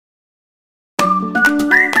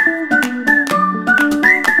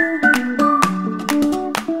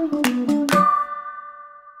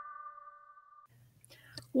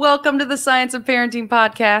Welcome to the Science of Parenting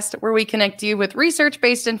podcast, where we connect you with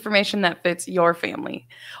research-based information that fits your family.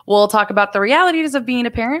 We'll talk about the realities of being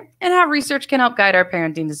a parent and how research can help guide our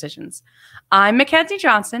parenting decisions. I'm Mackenzie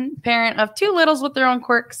Johnson, parent of two littles with their own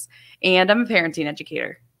quirks, and I'm a parenting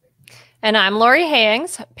educator. And I'm Lori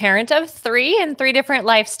Hangs, parent of three in three different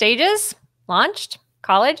life stages, launched,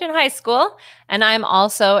 college, and high school. And I'm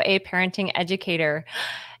also a parenting educator.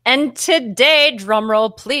 And today,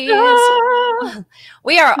 drumroll please,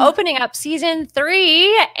 we are opening up season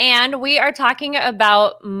 3, and we are talking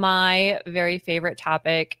about my very favorite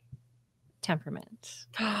topic, temperament.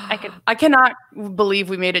 I cannot believe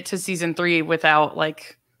we made it to season 3 without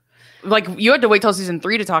like you had to wait till season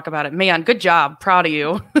 3 to talk about it. Man, good job. Proud of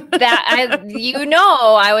you.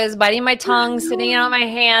 I was biting my tongue, sitting on my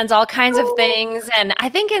hands, all kinds of things. And I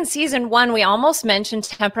think in season 1, we almost mentioned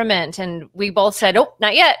temperament, and we both said, oh,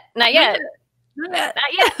 not yet.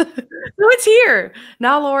 So it's here.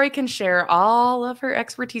 Now Lori can share all of her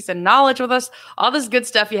expertise and knowledge with us. All this good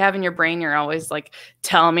stuff you have in your brain, you're always like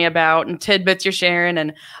telling me about, and tidbits you're sharing.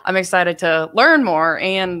 And I'm excited to learn more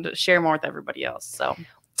and share more with everybody else. So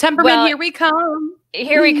temperament, here we come.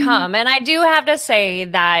 Here we come. And I do have to say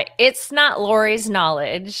that it's not Lori's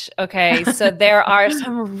knowledge. Okay. So there are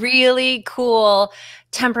some really cool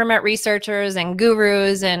temperament researchers and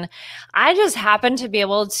gurus. And I just happen to be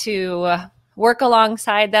able to work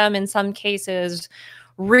alongside them in some cases,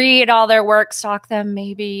 read all their work, stalk them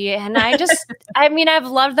maybe. And I've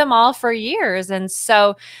loved them all for years. And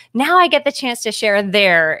so now I get the chance to share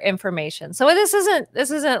their information. So this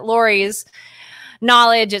isn't Lori's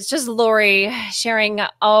knowledge. It's just Lori sharing,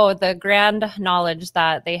 the grand knowledge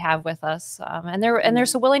that they have with us. And they're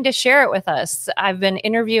so willing to share it with us. I've been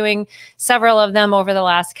interviewing several of them over the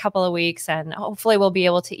last couple of weeks, and hopefully we'll be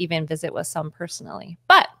able to even visit with some personally.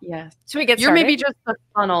 But yes, should we get started? You're maybe just the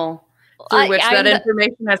funnel through which that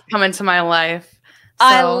information has come into my life. So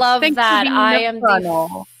I love that. I am the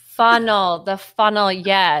funnel.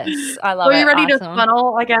 Yes. I love it. Are you ready to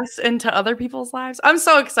funnel, I guess, into other people's lives? I'm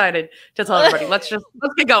so excited to tell everybody. Let's get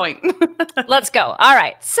going. Let's go. All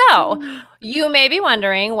right. So you may be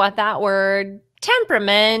wondering what that word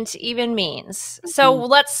temperament even means. So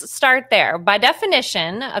let's start there. By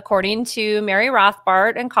definition, according to Mary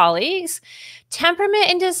Rothbard and colleagues,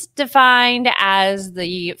 temperament is defined as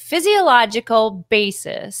the physiological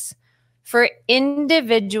basis for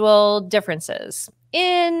individual differences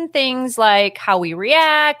in things like how we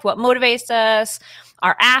react, what motivates us,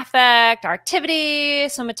 our affect, our activity,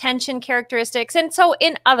 some attention characteristics. And so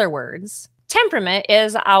in other words, temperament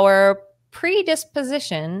is our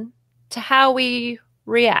predisposition to how we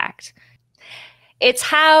react. It's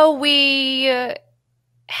how we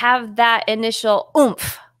have that initial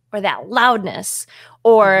oomph or that loudness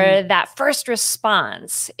or that first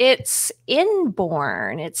response. It's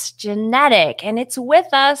inborn, it's genetic, and it's with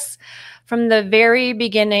us from the very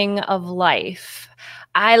beginning of life.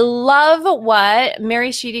 I love what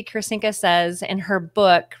Mary Sheedy Kersinka says in her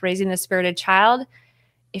book, Raising the Spirited Child.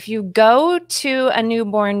 If you go to a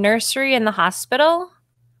newborn nursery in the hospital,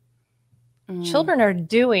 children are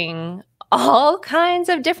doing all kinds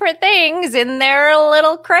of different things in their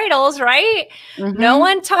little cradles, right? No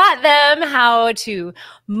one taught them how to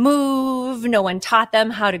move. No one taught them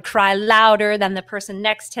how to cry louder than the person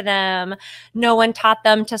next to them. No one taught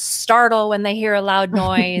them to startle when they hear a loud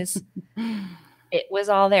noise. It was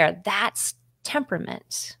all there. That's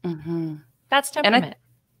temperament. That's temperament.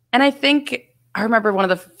 And I think I remember one of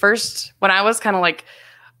the first, when I was kind of like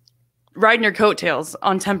riding your coattails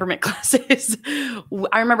on temperament classes,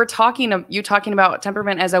 I remember you talking about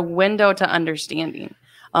temperament as a window to understanding.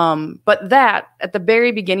 But that at the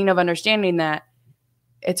very beginning of understanding that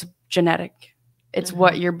it's genetic, it's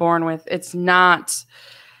what you're born with. It's not,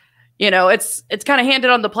 it's kind of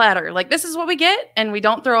handed on the platter. Like, this is what we get, and we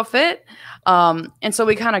don't throw a fit. And so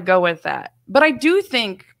we kind of go with that. But I do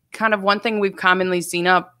think kind of one thing we've commonly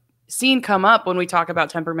seen come up when we talk about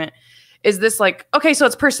temperament is this, like, okay, so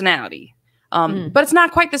it's personality, but it's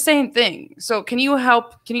not quite the same thing. So can you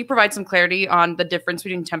provide some clarity on the difference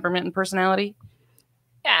between temperament and personality?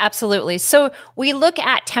 Yeah, absolutely. So we look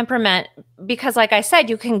at temperament because, like I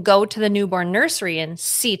said, you can go to the newborn nursery and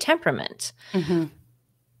see temperament.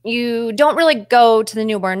 You don't really go to the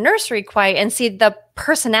newborn nursery quite and see the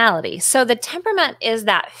personality. So the temperament is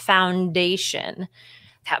that foundation,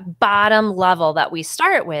 that bottom level that we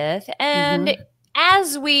start with. And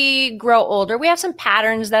as we grow older, we have some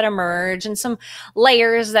patterns that emerge and some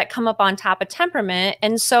layers that come up on top of temperament.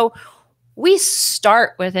 And so we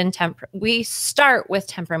start with temperament. We start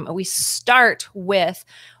with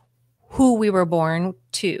who we were born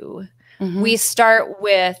to. We start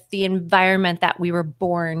with the environment that we were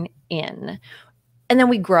born in. And then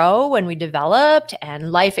we grow and we developed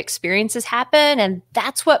and life experiences happen. And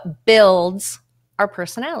that's what builds our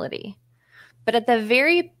personality. But at the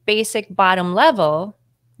very basic bottom level,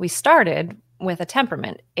 we started with a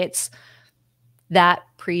temperament. It's that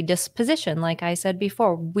predisposition, like I said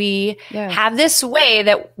before. We have this way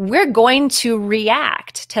that we're going to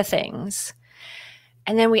react to things.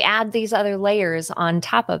 And then we add these other layers on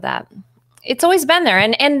top of that. It's always been there.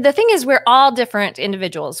 And the thing is, we're all different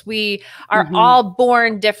individuals. We are all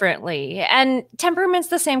born differently. And temperament's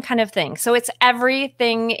the same kind of thing. So it's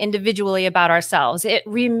everything individually about ourselves. It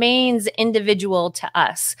remains individual to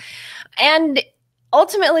us. And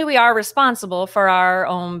ultimately, we are responsible for our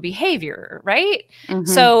own behavior, right?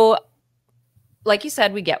 So like you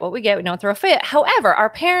said, we get what we get. We don't throw a fit. However, our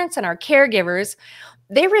parents and our caregivers,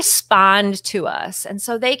 they respond to us. And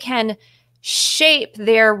so they can shape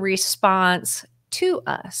their response to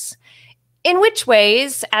us. In which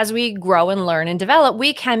ways, as we grow and learn and develop,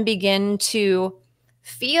 we can begin to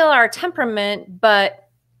feel our temperament, but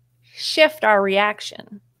shift our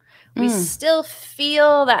reaction. We still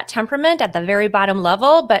feel that temperament at the very bottom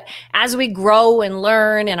level, but as we grow and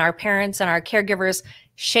learn and our parents and our caregivers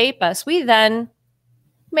shape us, we then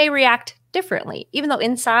may react differently, even though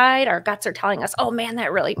inside our guts are telling us, oh man,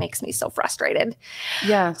 that really makes me so frustrated.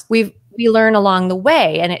 Yes. We learn along the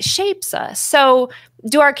way and it shapes us. So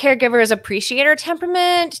do our caregivers appreciate our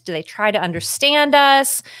temperament? Do they try to understand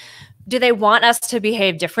us? Do they want us to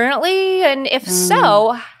behave differently? And if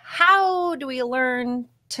so, how do we learn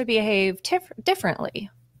to behave differently?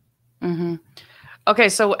 Okay,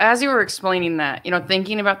 so as you were explaining that,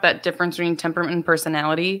 thinking about that difference between temperament and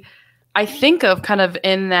personality, I think of kind of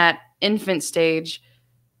in that infant stage.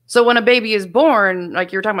 So when a baby is born,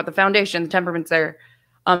 like you were talking about the foundation, the temperament's there.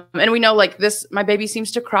 And we know like this, my baby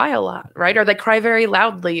seems to cry a lot, right? Or they cry very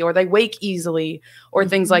loudly, or they wake easily, or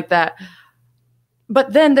things like that.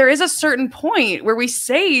 But then there is a certain point where we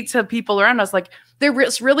say to people around us, like, they're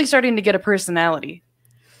really starting to get a personality,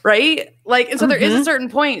 right? Like, and so there is a certain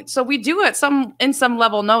point. So we do in some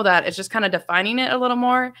level know that. It's just kind of defining it a little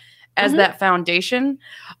more as that foundation.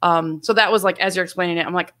 So that was like, as you're explaining it,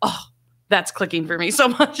 I'm like, oh, that's clicking for me so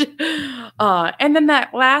much. And then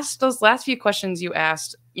those last few questions you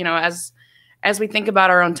asked, as we think about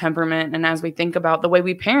our own temperament and as we think about the way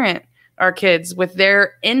we parent our kids with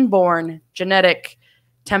their inborn genetic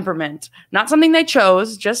temperament, not something they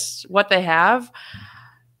chose, just what they have.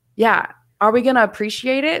 Yeah. Are we going to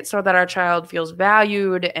appreciate it so that our child feels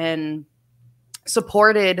valued and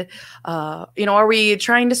supported? Are we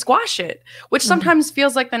trying to squash it, which sometimes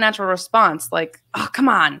feels like the natural response, like, oh, come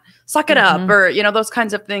on, suck it up, or those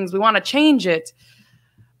kinds of things. We want to change it,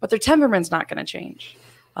 but their temperament's not going to change.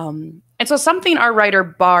 And so something our writer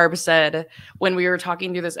Barb said when we were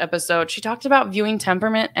talking through this episode, she talked about viewing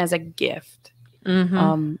temperament as a gift,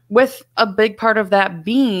 with a big part of that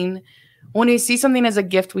being when we see something as a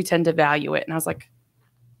gift, we tend to value it. And I was like,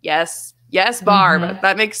 yes, Barb,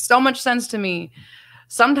 that makes so much sense to me.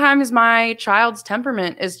 Sometimes my child's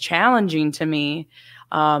temperament is challenging to me.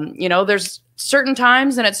 There's certain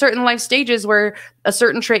times and at certain life stages where a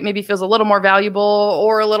certain trait maybe feels a little more valuable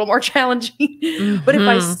or a little more challenging. But if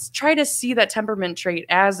I try to see that temperament trait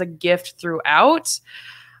as a gift throughout,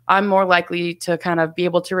 I'm more likely to kind of be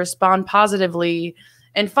able to respond positively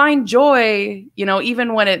and find joy,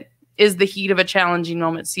 even when it is the heat of a challenging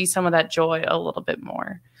moment, see some of that joy a little bit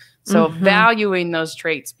more. So valuing those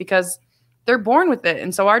traits because they're born with it.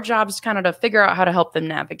 And so our job is kind of to figure out how to help them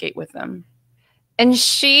navigate with them. And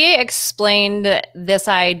she explained this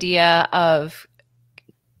idea of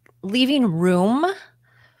leaving room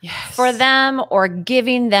for them or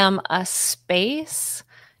giving them a space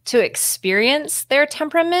to experience their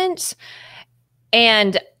temperament.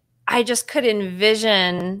 And I just could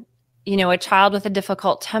envision, a child with a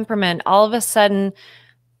difficult temperament all of a sudden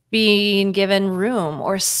being given room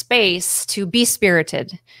or space to be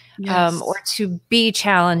spirited, or to be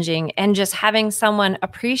challenging, and just having someone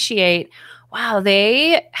appreciate, wow,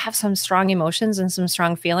 they have some strong emotions and some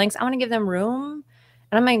strong feelings. I want to give them room,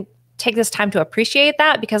 and I'm going to take this time to appreciate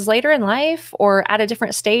that, because later in life or at a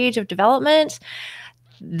different stage of development,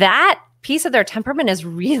 that piece of their temperament is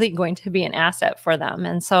really going to be an asset for them.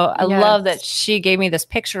 And so I love that she gave me this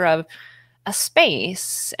picture of a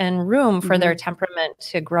space and room for their temperament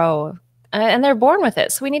to grow, and they're born with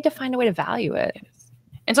it. So we need to find a way to value it.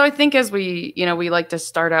 And so I think as we like to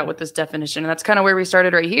start out with this definition, and that's kind of where we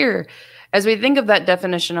started right here, as we think of that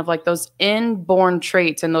definition of like those inborn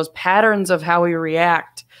traits and those patterns of how we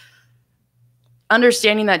react,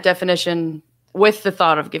 understanding that definition with the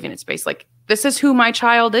thought of giving it space, like this is who my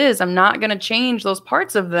child is. I'm not going to change those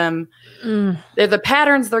parts of them. They're the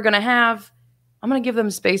patterns they're going to have. I'm going to give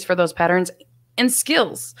them space for those patterns and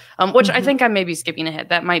skills, which I think I may be skipping ahead.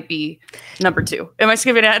 That might be number 2. Am I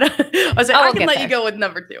skipping ahead? I can let you go with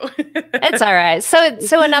number 2. It's all right.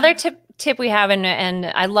 So another tip we have, and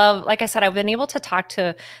I love, like I said, I've been able to talk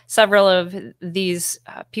to several of these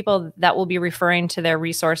people that will be referring to their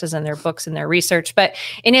resources and their books and their research. But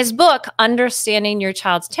in his book, Understanding Your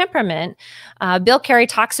Child's Temperament, Bill Carey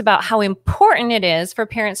talks about how important it is for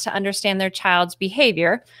parents to understand their child's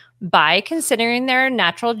behavior by considering their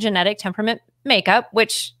natural genetic temperament makeup,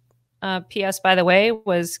 which, P.S., by the way,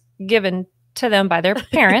 was given to them by their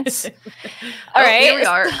parents. All right. Here we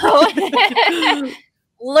are. So,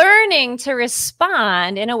 learning to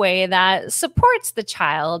respond in a way that supports the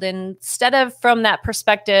child instead of from that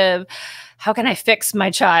perspective, how can I fix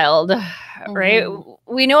my child? Right?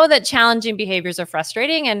 We know that challenging behaviors are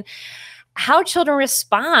frustrating, and how children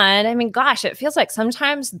respond, I mean, gosh, it feels like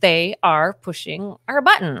sometimes they are pushing our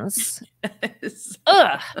buttons. Yes.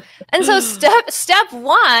 Ugh. And so step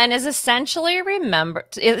 1 is essentially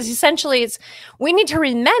we need to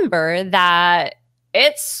remember that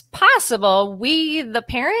it's possible we, the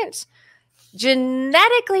parent,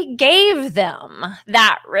 genetically gave them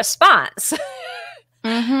that response.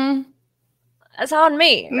 That's on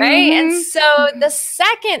me, right? And so the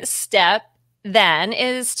second step then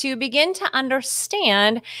is to begin to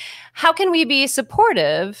understand how can we be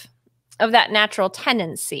supportive of that natural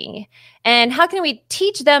tendency, and how can we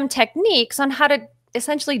teach them techniques on how to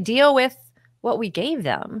essentially deal with what we gave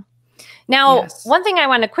them. Now, one thing I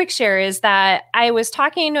want to quick share is that I was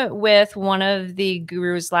talking with one of the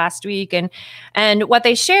gurus last week, and what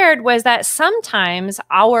they shared was that sometimes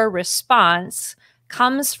our response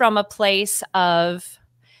comes from a place of,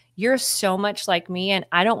 you're so much like me and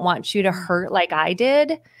I don't want you to hurt like I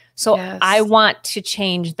did. So I want to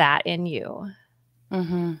change that in you.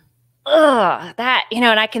 That,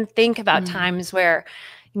 and I can think about times where,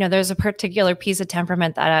 there's a particular piece of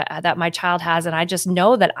temperament that my child has, and I just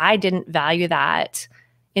know that I didn't value that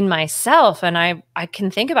in myself. And I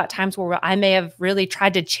can think about times where I may have really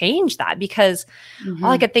tried to change that because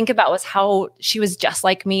all I could think about was how she was just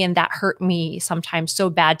like me, and that hurt me sometimes so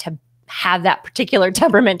bad to have that particular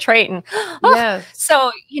temperament trait. And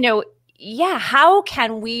so, how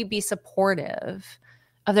can we be supportive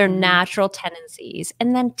of their natural tendencies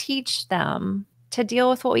and then teach them to deal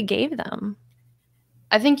with what we gave them?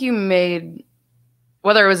 I think you made,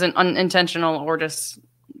 whether it was an unintentional or just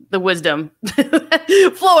the wisdom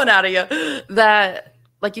flowing out of you, that,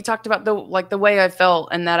 like you talked about the way I felt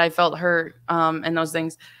and that I felt hurt and those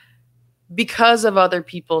things because of other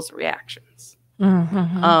people's reactions.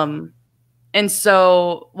 And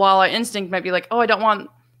so while our instinct might be like, oh, I don't want,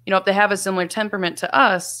 if they have a similar temperament to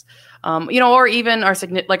us, or even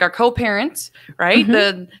our co-parents, right?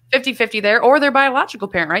 The 50-50 there, or their biological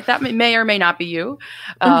parent, right? That may or may not be you.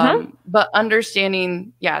 But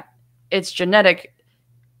understanding, it's genetic,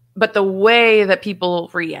 but the way that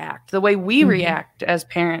people react, the way we react as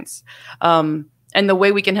parents, and the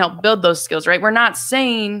way we can help build those skills, right? We're not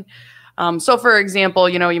saying, so for example,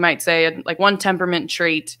 you might say like one temperament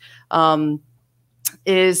trait,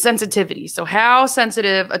 is sensitivity. So how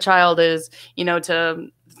sensitive a child is,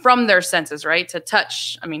 from their senses, right? To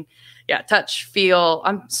touch. I mean, touch, feel.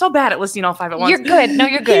 I'm so bad at listening all 5 at once. You're good. No,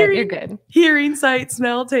 you're good. You're good. Hearing, sight,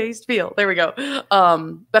 smell, taste, feel. There we go.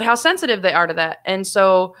 But how sensitive they are to that. And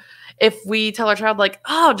so if we tell our child like,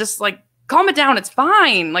 oh, just like calm it down, it's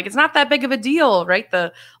fine. Like, it's not that big of a deal, right?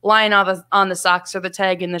 The line on the socks, or the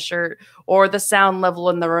tag in the shirt, or the sound level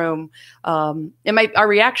in the room. Our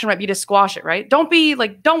reaction might be to squash it, right? Don't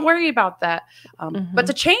don't worry about that. But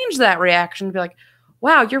to change that reaction, be like,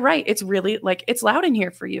 wow, you're right. It's really it's loud in here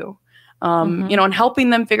for you. And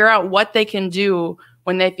helping them figure out what they can do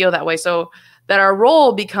when they feel that way. So that our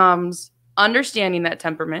role becomes understanding that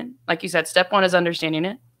temperament. Like you said, step 1 is understanding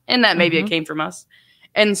it. And that maybe it came from us.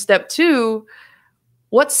 And step 2,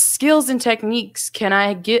 what skills and techniques can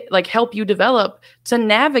I get, help you develop to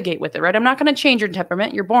navigate with it, right? I'm not going to change your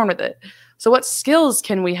temperament. You're born with it. So what skills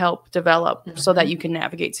can we help develop so that you can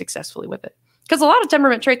navigate successfully with it? Because a lot of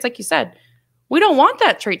temperament traits, like you said, we don't want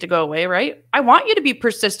that trait to go away, right? I want you to be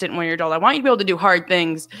persistent when you're adult. I want you to be able to do hard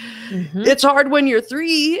things. It's hard when you're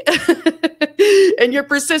 3 and you're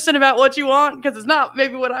persistent about what you want because it's not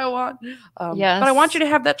maybe what I want. But I want you to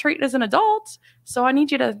have that trait as an adult. So I need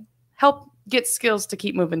you to help get skills to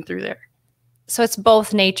keep moving through there. So it's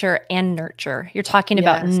both nature and nurture. You're talking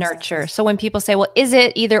about nurture. So when people say, well, is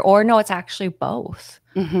it either or? No, it's actually both.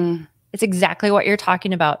 It's exactly what you're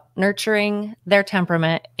talking about. Nurturing their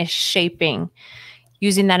temperament is shaping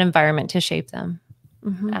using that environment to shape them.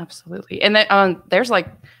 Absolutely. And then there's like,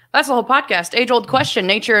 that's the whole podcast, age-old question,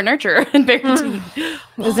 nature and nurture in parenting.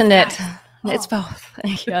 Isn't it? It's both.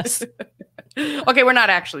 Yes. Okay, we're not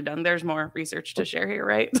actually done. There's more research to share here,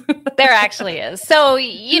 right? There actually is. So,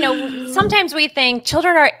 sometimes we think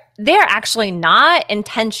they're actually not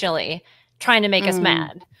intentionally trying to make us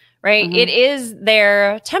mad, right? It is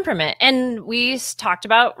their temperament. And we talked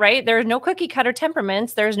about, right? There's no cookie cutter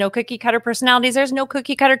temperaments. There's no cookie cutter personalities. There's no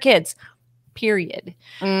cookie cutter kids, period.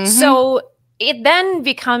 So it then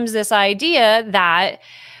becomes this idea that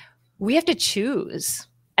we have to choose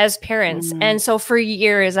as parents. And so for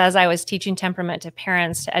years, as I was teaching temperament to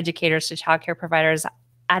parents, to educators, to childcare providers,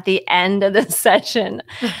 at the end of the session,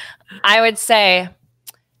 I would say,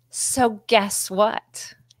 so guess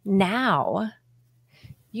what? Now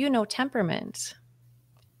you know temperament.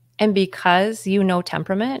 And because you know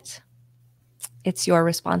temperament, it's your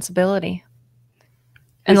responsibility.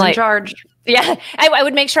 And in charge. Yeah, I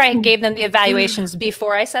would make sure I gave them the evaluations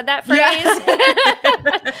before I said that phrase.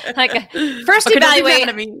 Like, first evaluate,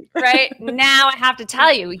 right? Now I have to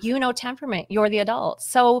tell you, you know temperament. You're the adult.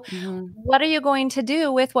 So what are you going to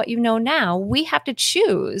do with what you know now? We have to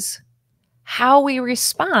choose how we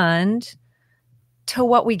respond to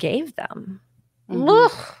what we gave them.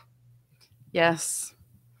 Yes.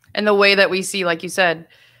 And the way that we see, like you said,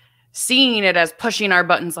 seeing it as pushing our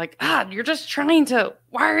buttons, like, you're just trying to,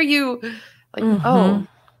 why are you like,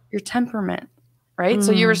 your temperament, right?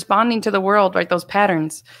 So you're responding to the world, right? Those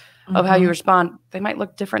patterns of how you respond, they might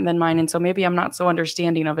look different than mine. And so maybe I'm not so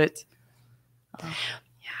understanding of it.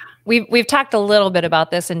 We've talked a little bit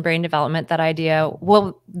about this in brain development, that idea.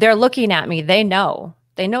 Well, they're looking at me. They know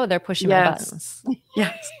they're pushing my buttons.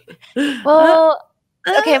 Yes. Well,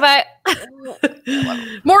 okay, but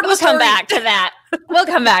more to we'll come back to that. We'll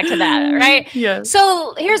come back to that, right? Yes.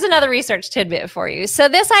 So here's another research tidbit for you. So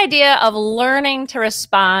this idea of learning to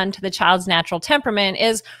respond to the child's natural temperament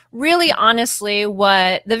is really honestly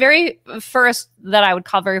what the very first, that I would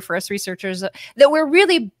call very first researchers that we're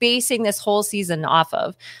really basing this whole season off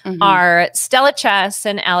of are Stella Chess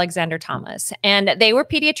and Alexander Thomas. And they were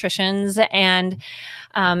pediatricians and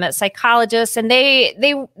psychologists, and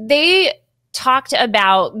they talked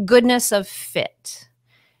about goodness of fit.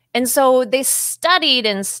 And so they studied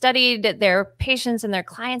their patients and their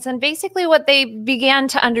clients. And basically what they began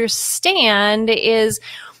to understand is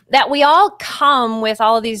that we all come with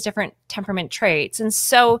all of these different temperament traits. And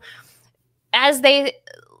so as they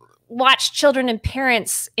watched children and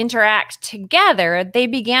parents interact together, they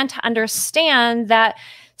began to understand that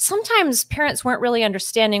sometimes parents weren't really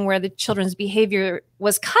understanding where the children's behavior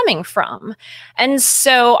was coming from. And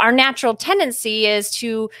so our natural tendency is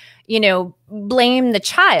to, blame the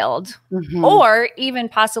child or even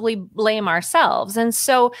possibly blame ourselves. And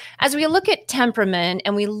so as we look at temperament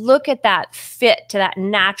and we look at that fit to that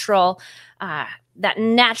natural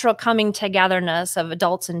coming togetherness of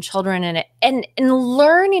adults and children and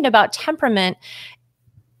learning about temperament,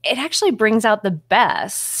 it actually brings out the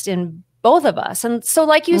best in both of us. And so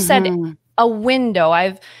like you said, a window,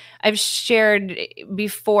 I've shared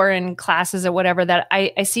before in classes or whatever that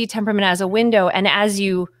I see temperament as a window. And as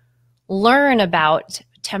you learn about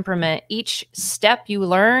temperament, each step you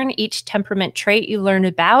learn, each temperament trait you learn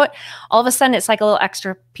about, all of a sudden it's like a little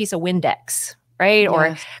extra piece of Windex, right? Yes.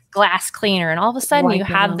 Or glass cleaner. And all of a sudden you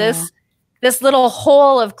have this little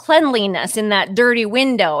hole of cleanliness in that dirty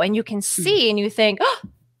window, and you can see and you think,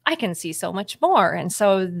 I can see so much more. And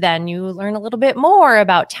so then you learn a little bit more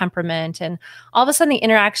about temperament, and all of a sudden the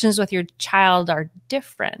interactions with your child are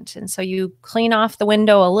different. And so you clean off the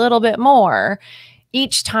window a little bit more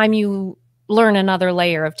each time you learn another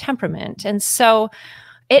layer of temperament. And so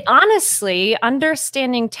it honestly,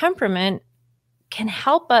 understanding temperament can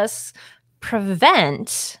help us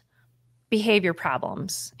prevent behavior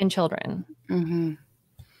problems in children. And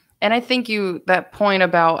I think that point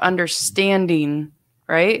about understanding,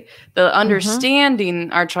 right? The understanding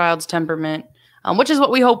our child's temperament, which is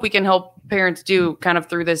what we hope we can help parents do kind of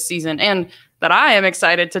through this season, and that I am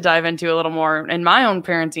excited to dive into a little more in my own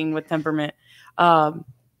parenting with temperament.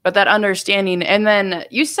 But that understanding, and then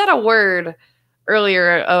you said a word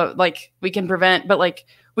earlier, like we can prevent, but like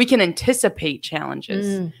we can anticipate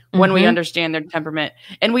challenges when we understand their temperament.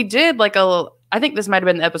 And we did I think this might've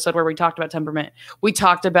been the episode where we talked about temperament. We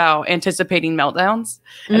talked about anticipating meltdowns,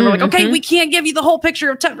 and we're like, okay, we can't give you the whole picture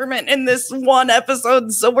of temperament in this one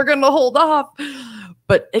episode, so we're going to hold off.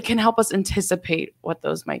 But it can help us anticipate what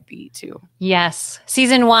those might be too. Yes.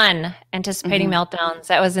 Season 1, anticipating meltdowns.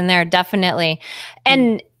 That was in there, definitely.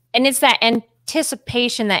 And it's that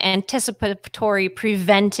anticipation, that anticipatory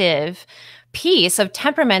preventive piece of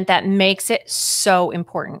temperament that makes it so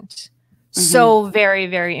important. So very,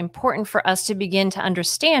 very important for us to begin to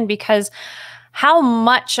understand, because how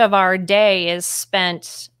much of our day is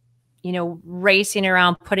spent, racing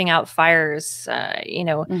around, putting out fires,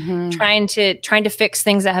 trying to fix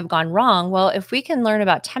things that have gone wrong. Well, if we can learn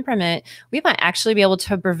about temperament, we might actually be able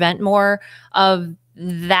to prevent more of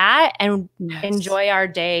that and enjoy our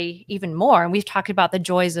day even more. And we've talked about the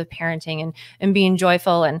joys of parenting and being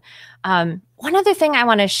joyful. And one other thing I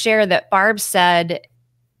want to share that Barb said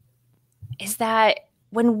is that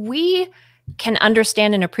when we can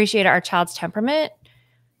understand and appreciate our child's temperament,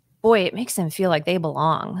 boy, it makes them feel like they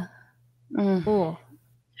belong. Ooh.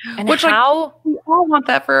 And we all want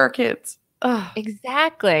that for our kids. Ugh.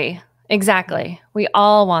 Exactly. We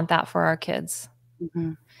all want that for our kids.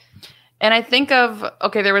 And I think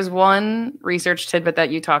there was one research tidbit that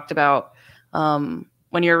you talked about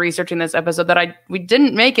when you were researching this episode that we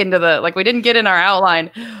didn't make into we didn't get in our outline.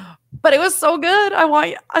 But it was so good.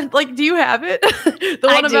 Do you have it? The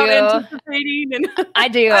one about anticipating. I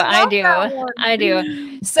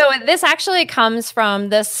do. So this actually comes from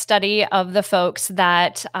the study of the folks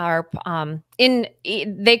that are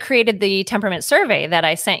they created the temperament survey that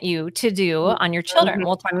I sent you to do on your children.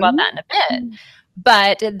 We'll talk about that in a bit.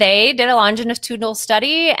 But they did a longitudinal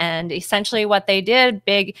study, and essentially what they did,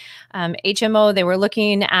 big HMO, they were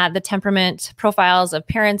looking at the temperament profiles of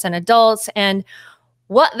parents and adults, and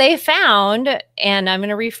what they found, and I'm going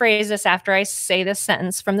to rephrase this after I say this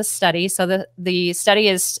sentence from the study. So the study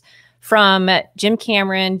is from Jim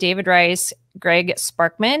Cameron, David Rice, Greg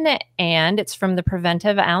Sparkman, and it's from the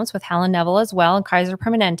Preventive Ounce with Helen Neville as well, and Kaiser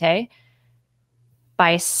Permanente.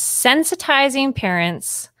 By sensitizing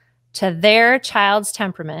parents to their child's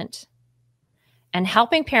temperament and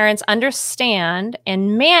helping parents understand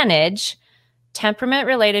and manage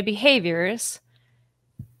temperament-related behaviors,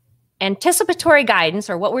 anticipatory guidance,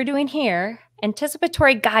 or what we're doing here,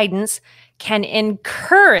 anticipatory guidance can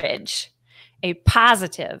encourage a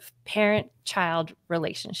positive parent-child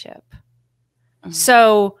relationship.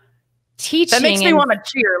 So teaching— that makes me want to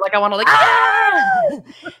cheer. I want to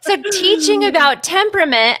So teaching about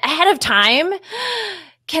temperament ahead of time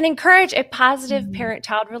can encourage a positive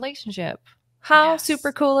parent-child relationship. How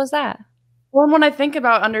super cool is that? Well, when I think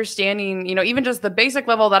about understanding, even just the basic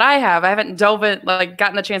level that I haven't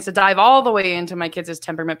gotten the chance to dive all the way into my kids'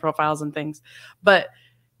 temperament profiles and things, but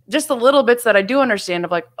just the little bits that I do understand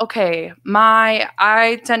of I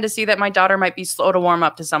tend to see that my daughter might be slow to warm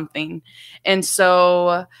up to something. And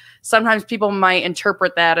so sometimes people might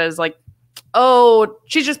interpret that as oh,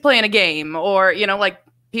 she's just playing a game, or,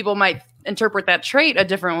 people might interpret that trait a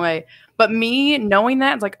different way. But me knowing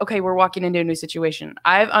that, it's okay, we're walking into a new situation.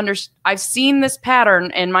 I've seen this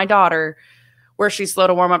pattern in my daughter where she's slow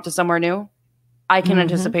to warm up to somewhere new. I can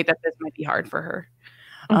anticipate that this might be hard for her.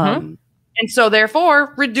 And so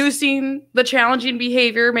therefore reducing the challenging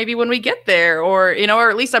behavior maybe when we get there, or, or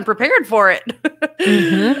at least I'm prepared for it.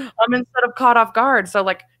 Instead of caught off guard. So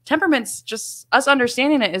temperament's just us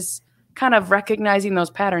understanding it is kind of recognizing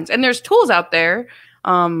those patterns. And there's tools out there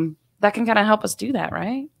that can kind of help us do that,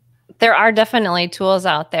 right? There are definitely tools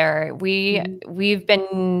out there. We've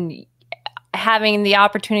been having the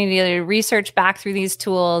opportunity to research back through these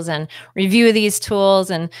tools and review these tools.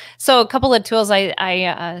 And so a couple of tools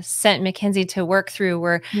I sent Mackenzie to work through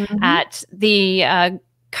were at the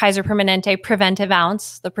Kaiser Permanente Preventive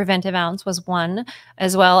Ounce. The Preventive Ounce was one,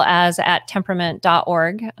 as well as at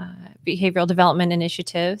temperament.org, Behavioral Development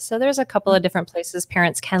Initiative. So there's a couple of different places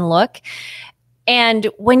parents can look. And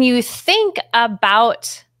when you think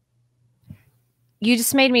about— you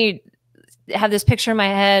just made me have this picture in my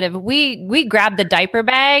head of we grab the diaper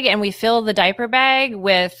bag and we fill the diaper bag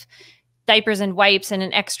with diapers and wipes and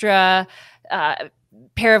an extra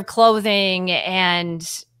pair of clothing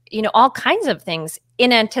and, all kinds of things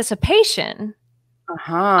in anticipation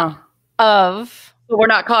of— so we're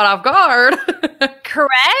not caught off guard.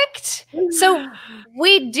 Correct. So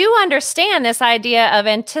we do understand this idea of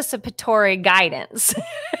anticipatory guidance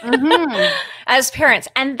as parents.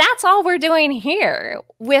 And that's all we're doing here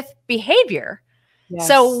with behavior. Yes.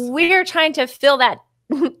 So we're trying to fill that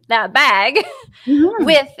bag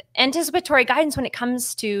with anticipatory guidance when it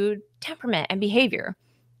comes to temperament and behavior.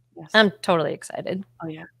 Yes. I'm totally excited. Oh,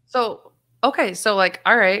 yeah. So, okay. So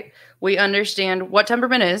all right, we understand what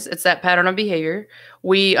temperament is. It's that pattern of behavior.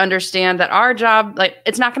 We understand that our job,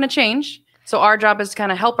 it's not going to change. So our job is to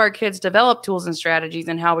kind of help our kids develop tools and strategies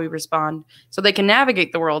and how we respond so they can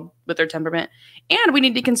navigate the world with their temperament. And we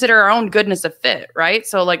need to consider our own goodness of fit, right?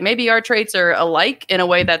 So like maybe our traits are alike in a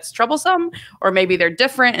way that's troublesome, or maybe they're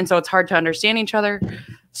different. And so it's hard to understand each other.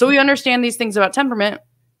 So we understand these things about temperament.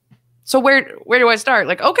 So where do I start?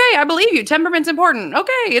 Like, okay, I believe you. Temperament's important.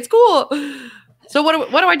 Okay, it's cool. So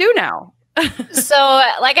what do I do now? So,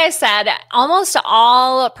 like I said, almost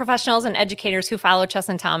all professionals and educators who follow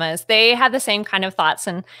Chesson Thomas, they have the same kind of thoughts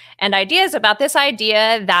and ideas about this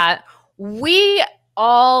idea that we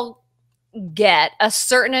all get a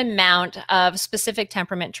certain amount of specific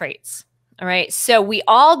temperament traits. All right. So we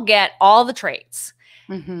all get all the traits.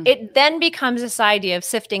 Mm-hmm. It then becomes this idea of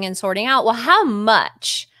sifting and sorting out, well, how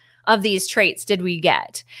much of these traits did we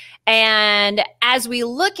get? And as we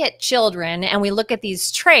look at children and we look at these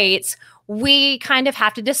traits, we kind of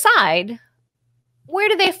have to decide, where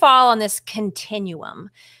do they fall on this continuum?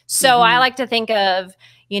 So I like to think of,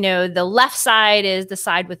 the left side is the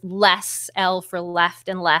side with less, L for left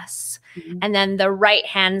and less. And then the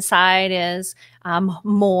right-hand side is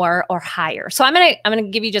more or higher. So I'm gonna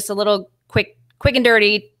give you just a little quick and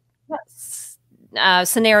dirty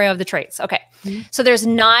scenario of the traits. Okay. So there's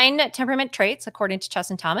 9 temperament traits according to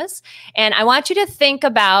Chesson Thomas. And I want you to think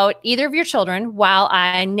about either of your children while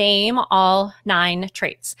I name all 9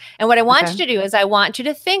 traits. And what I want you to do is I want you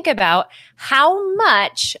to think about how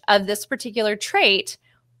much of this particular trait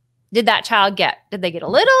did that child get? Did they get a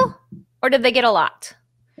little or did they get a lot?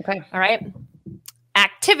 Okay. All right.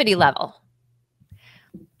 Activity level.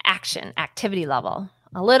 Action, activity level.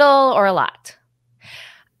 A little or a lot.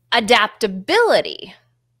 Adaptability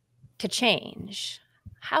to change.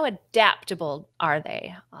 How adaptable are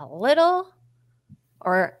they? A little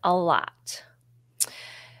or a lot?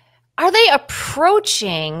 Are they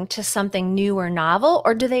approaching to something new or novel,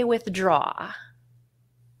 or do they withdraw?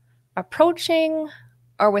 Approaching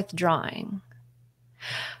or withdrawing?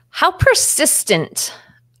 How persistent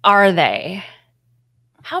are they?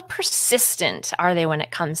 How persistent are they when it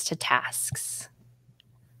comes to tasks?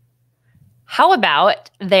 How about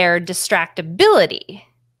their distractibility?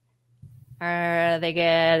 Are they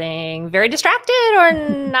getting very distracted or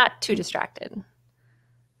not too distracted?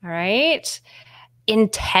 All right.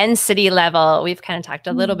 Intensity level. We've kind of talked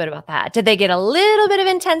a little bit about that. Did they get a little bit of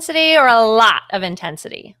intensity or a lot of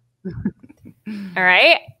intensity? All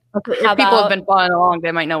right. Okay. If people have been following along,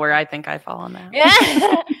 they might know where I think I fall on that.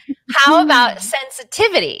 Yeah. How about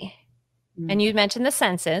sensitivity? And you mentioned the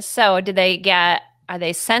senses. So are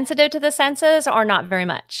they sensitive to the senses or not very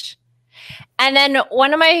much? And then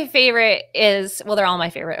one of my favorite is, well, they're all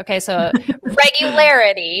my favorite. Okay. So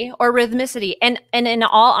regularity or rhythmicity. And in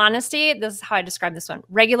all honesty, this is how I describe this one.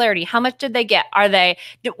 Regularity. How much did they get?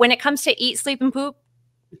 When it comes to eat, sleep, and poop,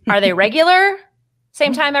 are they regular,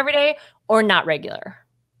 same time every day, or not regular?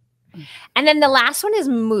 And then the last one is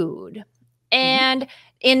mood. And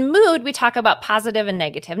in mood, we talk about positive and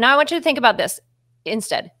negative. Now I want you to think about this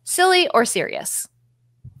instead. Silly or serious?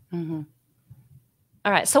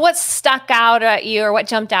 All right. So what stuck out at you or what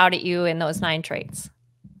jumped out at you in those 9 traits?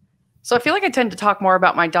 So I feel like I tend to talk more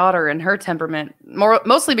about my daughter and her temperament,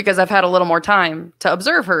 mostly because I've had a little more time to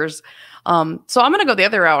observe hers. So I'm going to go the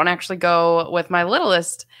other route and actually go with my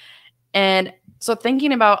littlest. And so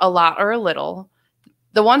thinking about a lot or a little,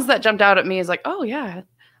 the ones that jumped out at me is like, oh yeah.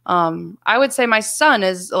 I would say my son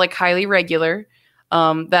is like highly regular,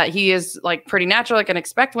 that he is like pretty natural. I can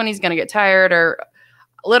expect when he's going to get tired, or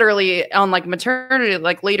literally on like maternity,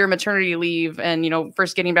 like later maternity leave. And,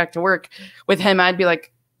 first getting back to work with him, I'd be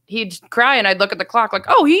like, he'd cry and I'd look at the clock like,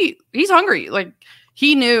 oh, he's hungry. Like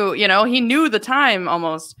he knew, he knew the time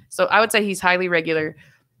almost. So I would say he's highly regular.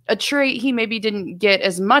 A trait he maybe didn't get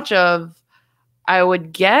as much of, I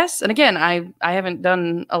would guess. And again, I haven't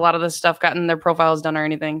done a lot of this stuff, gotten their profiles done or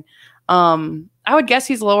anything. I would guess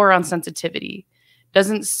he's lower on sensitivity.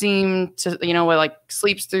 Doesn't seem to, like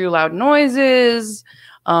sleeps through loud noises.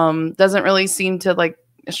 Doesn't really seem to like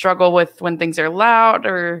struggle with when things are loud,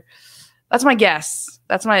 or that's my guess.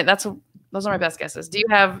 Those are my best guesses. Do you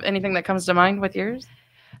have anything that comes to mind with yours?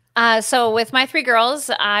 So with my 3 girls,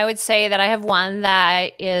 I would say that I have one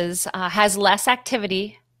that has less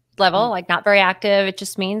activity level, like not very active. It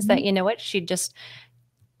just means that,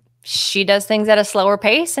 she does things at a slower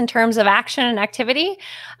pace in terms of action and activity.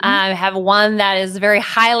 I have one that is very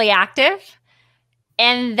highly active.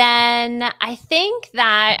 And then I think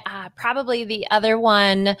that probably the other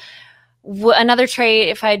one, another trait,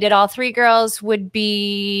 if I did all 3 girls, would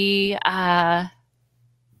be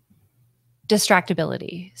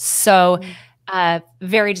distractibility. So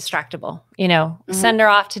Very distractible, send her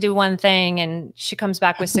off to do one thing and she comes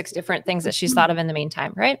back with 6 different things that she's thought of in the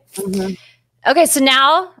meantime, right? Okay, so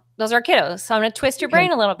now those are kiddos. So I'm going to twist your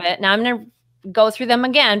brain a little bit. Now I'm going to go through them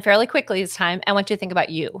again fairly quickly this time. I want you to think about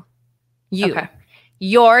you. Okay.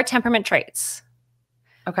 Your temperament traits.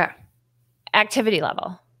 Okay. Activity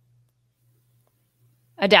level.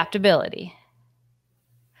 Adaptability.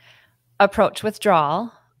 Approach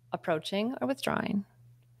withdrawal. Approaching or withdrawing.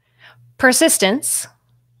 Persistence.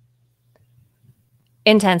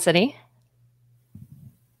 Intensity.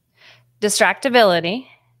 Distractibility.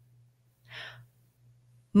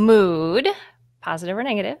 Mood, positive or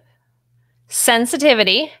negative.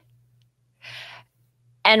 Sensitivity.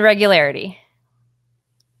 And regularity.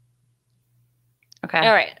 Okay.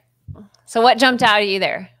 All right. So what jumped out at you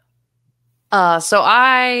there? So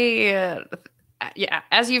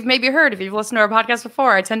as you've maybe heard, if you've listened to our podcast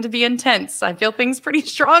before, I tend to be intense. I feel things pretty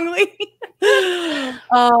strongly. And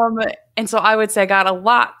so I would say I got a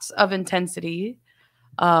lot of intensity,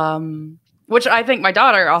 which I think my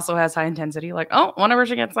daughter also has high intensity. Like, whenever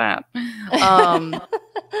she gets that.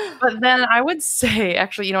 But then I would say,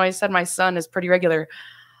 actually, I said my son is pretty regular.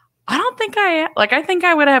 I don't think I think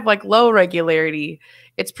I would have like low regularity.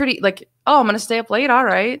 It's pretty like, I'm going to stay up late. All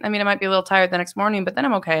right. I mean, I might be a little tired the next morning, but then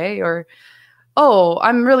I'm okay. Or,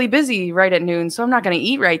 I'm really busy right at noon, so I'm not going to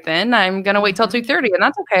eat right then. I'm going to wait till 2:30 and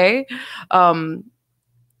that's okay. And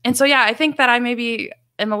so, I think that I maybe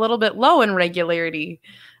am a little bit low in regularity.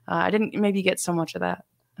 I didn't maybe get so much of that.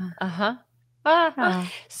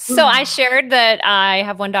 So I shared that I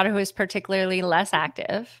have one daughter who is particularly less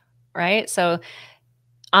active, right? So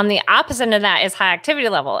on the opposite of that is high activity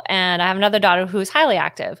level. And I have another daughter who's highly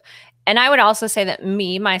active. And I would also say that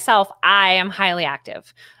myself, I am highly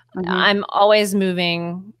active. I'm always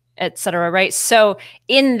moving, etc. Right? So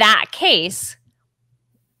in that case,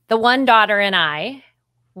 the one daughter and I,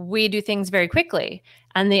 we do things very quickly.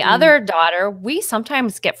 And the other daughter, we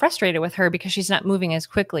sometimes get frustrated with her because she's not moving as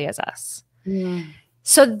quickly as us.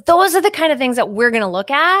 So those are the kind of things that we're going to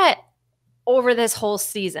look at over this whole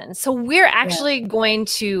season. So we're actually going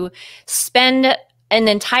to spend an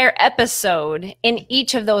entire episode in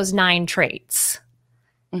each of those 9 traits.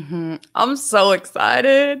 I'm so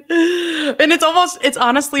excited. And it's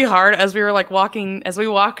honestly hard as we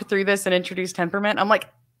walk through this and introduce temperament. I'm like,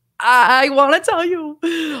 I want to tell you.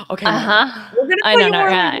 Okay. We're going to tell you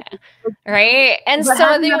more. Right. And but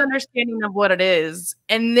so the understanding of what it is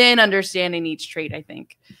and then understanding each trait, I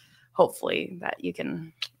think, hopefully that you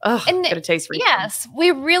can get a taste for. Yes.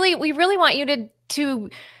 We really want you to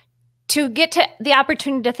get to the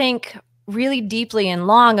opportunity to think really deeply and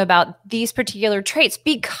long about these particular traits,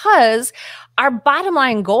 because our bottom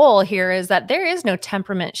line goal here is that there is no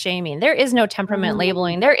temperament shaming. There is no temperament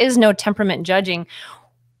labeling. There is no temperament judging.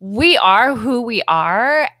 We are who we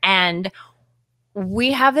are, and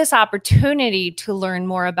we have this opportunity to learn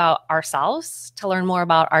more about ourselves, to learn more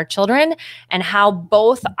about our children, and how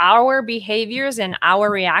both our behaviors and our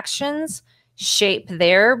reactions shape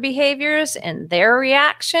their behaviors and their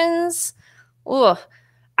reactions. Ooh,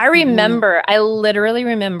 I literally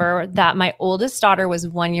remember that my oldest daughter was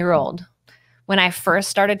 1 year old when I first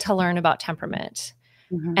started to learn about temperament.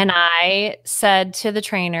 And I said to the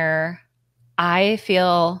trainer, I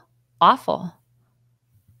feel awful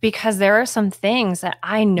because there are some things that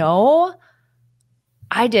I know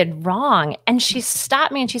I did wrong. And she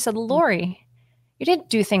stopped me and she said, Lori, you didn't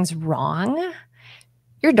do things wrong.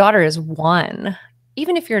 Your daughter is 1.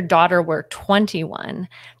 Even if your daughter were 21,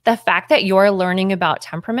 the fact that you're learning about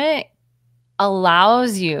temperament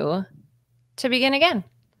allows you to begin again,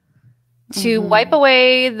 to wipe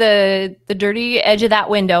away the dirty edge of that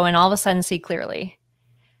window and all of a sudden see clearly.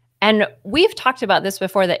 And we've talked about this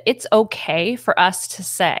before, that it's okay for us to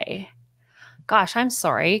say, gosh, I'm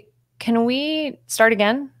sorry. Can we start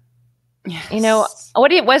again? Yes.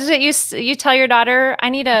 What is it you tell your daughter?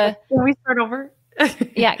 Can we start over?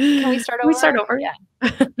 Yeah. Can we start over? We start over. Yeah.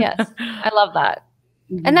 Yes. I love that.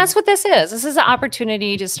 And that's what this is. This is an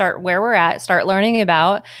opportunity to start where we're at, start learning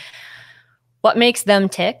about what makes them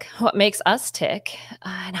tick, what makes us tick,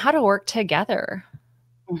 and how to work together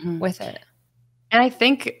with it. And I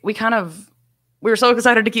think we were so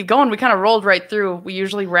excited to keep going. We kind of rolled right through. We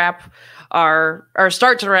usually start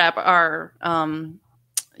to wrap our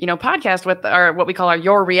podcast with our, what we call our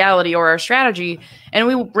your reality or our strategy. And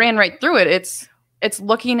we ran right through it. It's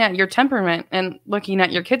looking at your temperament and looking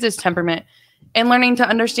at your kids' temperament and learning to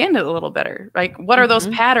understand it a little better. Like, what are those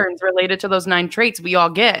patterns related to those 9 traits we all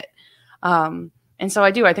get? And so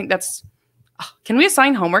I think that's Can we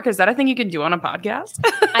assign homework? Is that a thing you can do on a podcast?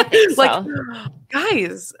 I think so. Like,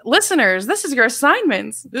 guys, listeners, this is your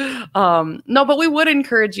assignments. No, but we would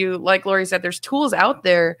encourage you, like Lori said, there's tools out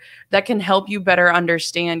there that can help you better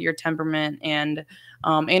understand your temperament and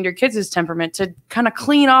your kids' temperament, to kind of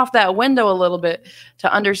clean off that window a little bit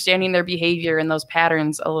to understanding their behavior and those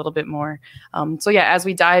patterns a little bit more. So yeah, as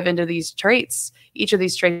we dive into these traits, each of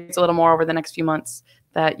these traits a little more over the next few months,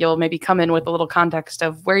 that you'll maybe come in with a little context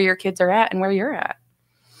of where your kids are at and where you're at.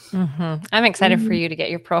 Mm-hmm. I'm excited for you to get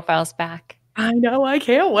your profiles back. I know. I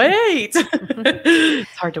can't wait. It's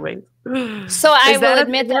hard to wait. So I will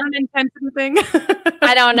admit that an intensity thing.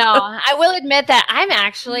 I don't know. I will admit that I'm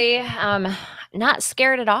actually not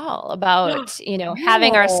scared at all about,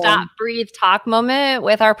 having our stop, breathe, talk moment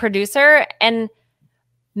with our producer. And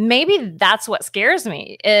maybe that's what scares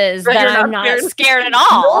me, is that I'm not scared at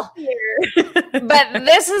all. But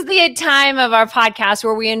this is the time of our podcast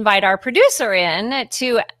where we invite our producer in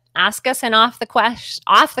to ask us an off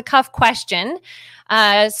the cuff question.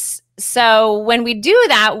 So when we do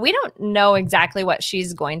that, we don't know exactly what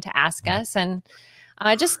she's going to ask us, and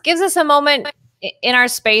just gives us a moment in our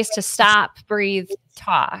space to stop, breathe,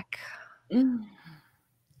 talk.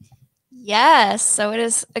 Yes. So it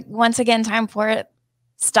is once again time for it.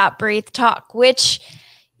 Stop, breathe, talk, which,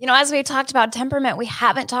 as we talked about temperament, we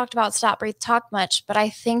haven't talked about stop, breathe, talk much, but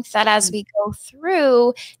I think that as we go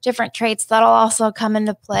through different traits, that'll also come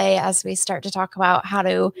into play as we start to talk about how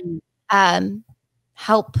to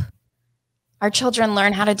help our children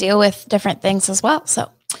learn how to deal with different things as well.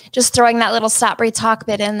 So just throwing that little stop, breathe, talk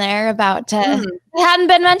bit in there about, it hadn't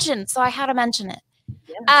been mentioned, so I had to mention it.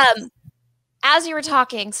 Yes. As you were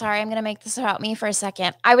talking, sorry, I'm going to make this about me for a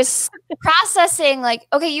second. I was processing like,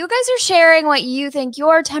 okay, you guys are sharing what you think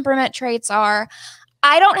your temperament traits are.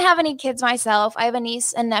 I don't have any kids myself. I have a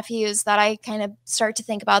niece and nephews that I kind of start to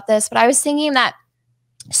think about this, but I was thinking that,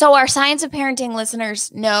 so our Science of Parenting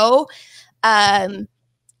listeners know,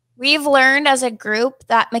 we've learned as a group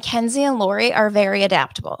that Mackenzie and Lori are very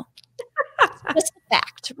adaptable. Just a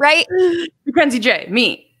fact, right? Mackenzie J,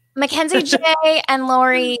 me. Mackenzie J and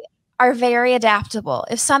Lori are very adaptable.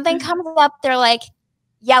 If something comes up, they're like,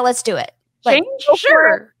 yeah, let's do it. Like,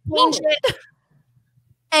 sure. Change it.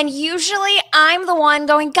 And usually I'm the one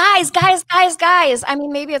going, guys. I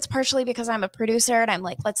mean, maybe it's partially because I'm a producer and I'm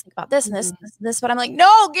like, let's think about this and this and this and this. But I'm like,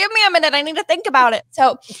 no, give me a minute. I need to think about it.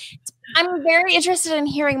 So I'm very interested in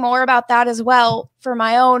hearing more about that as well for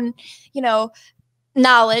my own,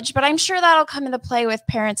 knowledge. But I'm sure that'll come into play with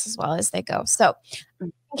parents as well as they go. So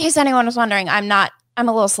in case anyone was wondering, I'm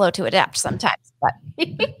a little slow to adapt sometimes, but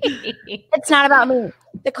it's not about me.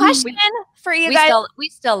 The question for you guys. We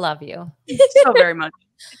still love you so very much.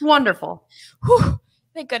 Wonderful. Whew,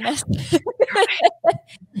 thank goodness.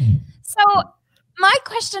 So my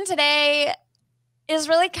question today is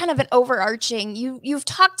really kind of an overarching. You've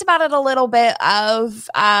talked about it a little bit of,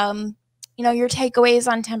 your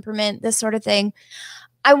takeaways on temperament, this sort of thing.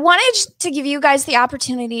 I wanted to give you guys the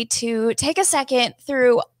opportunity to take a second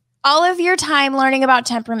through all of your time learning about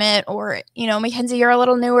temperament, or, Mackenzie, you're a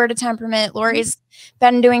little newer to temperament. Lori's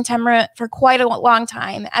been doing temperament for quite a long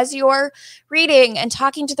time. As you're reading and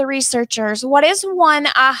talking to the researchers, what is one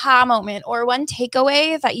aha moment or one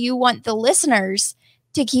takeaway that you want the listeners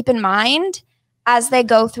to keep in mind as they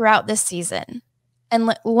go throughout this season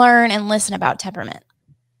and learn and listen about temperament?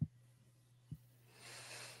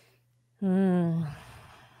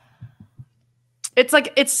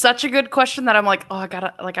 It's such a good question that I'm like,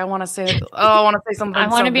 I want to say something. I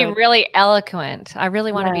want to be really eloquent. I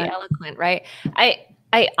really want to be eloquent, right?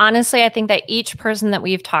 I honestly, I think that each person that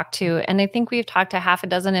we've talked to, and I think we've talked to half a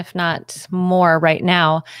dozen, if not more right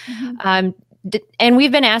now. And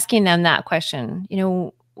we've been asking them that question,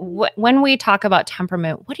 when we talk about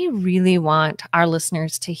temperament, what do you really want our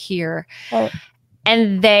listeners to hear? Right.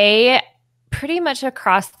 And they pretty much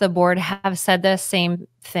across the board have said the same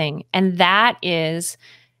thing. And that is,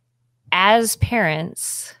 as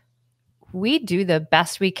parents, we do the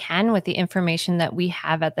best we can with the information that we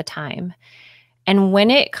have at the time. And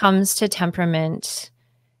when it comes to temperament,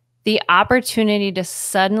 the opportunity to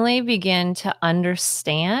suddenly begin to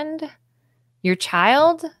understand your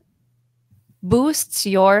child boosts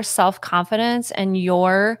your self-confidence and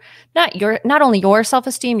not only your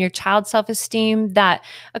self-esteem, your child's self-esteem. That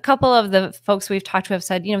a couple of the folks we've talked to have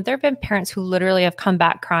said, there have been parents who literally have come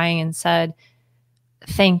back crying and said,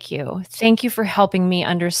 thank you for helping me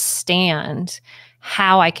understand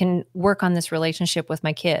how I can work on this relationship with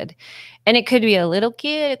my kid. And it could be a little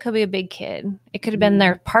kid, it could be a big kid, it could have been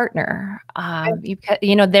their partner.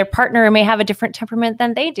 Their partner may have a different temperament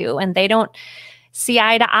than they do, and they don't see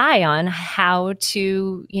eye to eye on how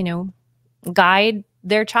to, guide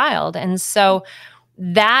their child. And so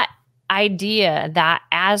that idea that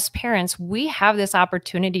as parents, we have this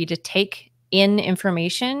opportunity to take in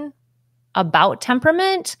information about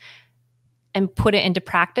temperament and put it into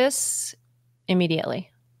practice immediately.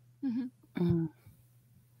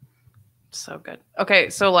 So good. Okay,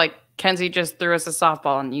 so like Kenzie just threw us a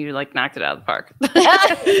softball and you like knocked it out of the park. I'm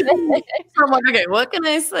like, okay, what can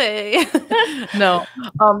I say? No,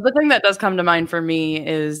 the thing that does come to mind for me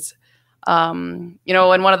is, in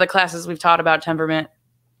one of the classes we've taught about temperament,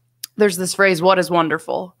 there's this phrase, "What is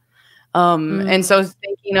wonderful?" And so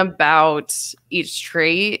thinking about each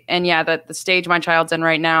trait, and that the stage my child's in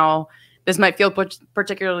right now, this might feel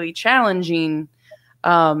particularly challenging,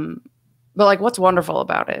 but like, what's wonderful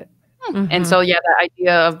about it? And so, the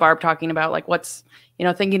idea of Barb talking about like what's,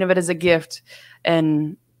 thinking of it as a gift.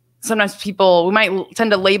 And sometimes we might tend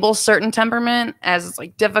to label certain temperament as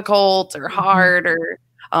like difficult or hard or,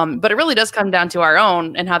 but it really does come down to our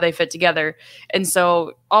own and how they fit together. And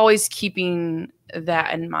so always keeping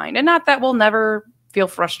that in mind, and not that we'll never feel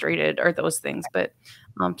frustrated or those things, but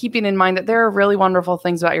keeping in mind that there are really wonderful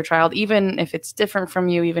things about your child, even if it's different from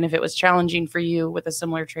you, even if it was challenging for you with a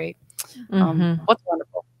similar trait. What's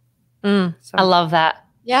wonderful? So. I love that.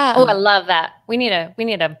 Yeah. Oh, I love that. We need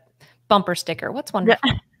a bumper sticker. What's wonderful?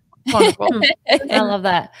 Yeah. Wonderful. I love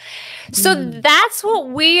that. So that's what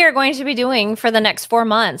we are going to be doing for the next 4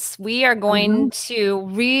 months. We are going to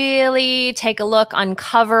really take a look,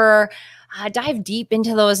 uncover, dive deep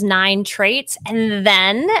into those 9 traits. And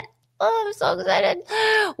then, I'm so excited.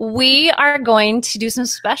 We are going to do some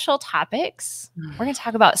special topics. We're going to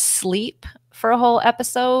talk about sleep for a whole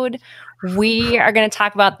episode. We are going to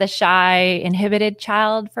talk about the shy, inhibited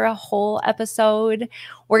child for a whole episode.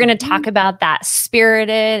 We're going to talk about that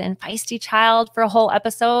spirited and feisty child for a whole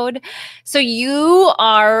episode. So you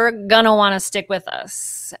are going to want to stick with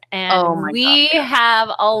us. And we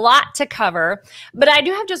have a lot to cover. But I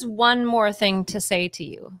do have just one more thing to say to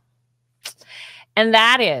you. And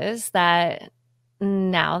that is that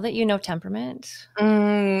now that you know temperament,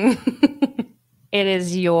 it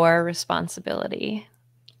is your responsibility.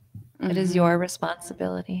 It is your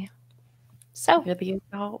responsibility. So you're the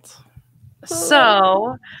adult.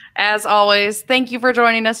 So, as always, thank you for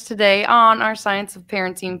joining us today on our Science of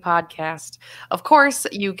Parenting podcast. Of course,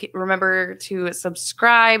 you can remember to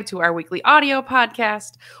subscribe to our weekly audio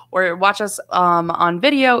podcast or watch us on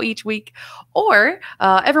video each week. Or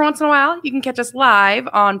every once in a while, you can catch us live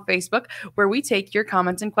on Facebook where we take your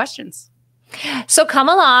comments and questions. So come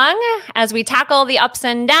along as we tackle the ups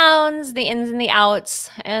and downs, the ins and the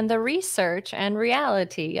outs, and the research and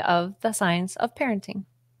reality of the science of parenting.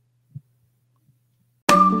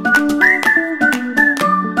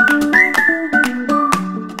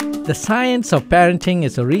 The Science of Parenting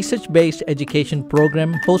is a research-based education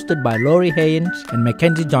program hosted by Lori Haynes and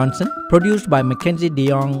Mackenzie Johnson, produced by Mackenzie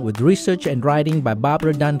DeYoung with research and writing by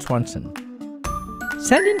Barbara Dunn Swanson.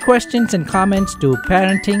 Send in questions and comments to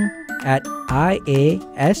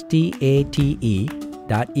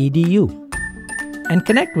parenting@iastate.edu and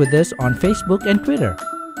connect with us on Facebook and Twitter.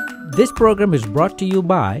 This program is brought to you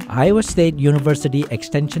by Iowa State University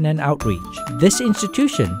Extension and Outreach. This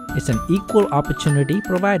institution is an equal opportunity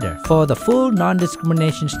provider. For the full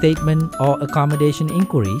non-discrimination statement or accommodation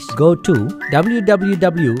inquiries, go to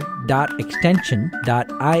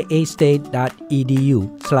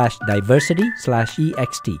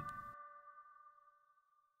www.extension.iastate.edu/diversity/ext.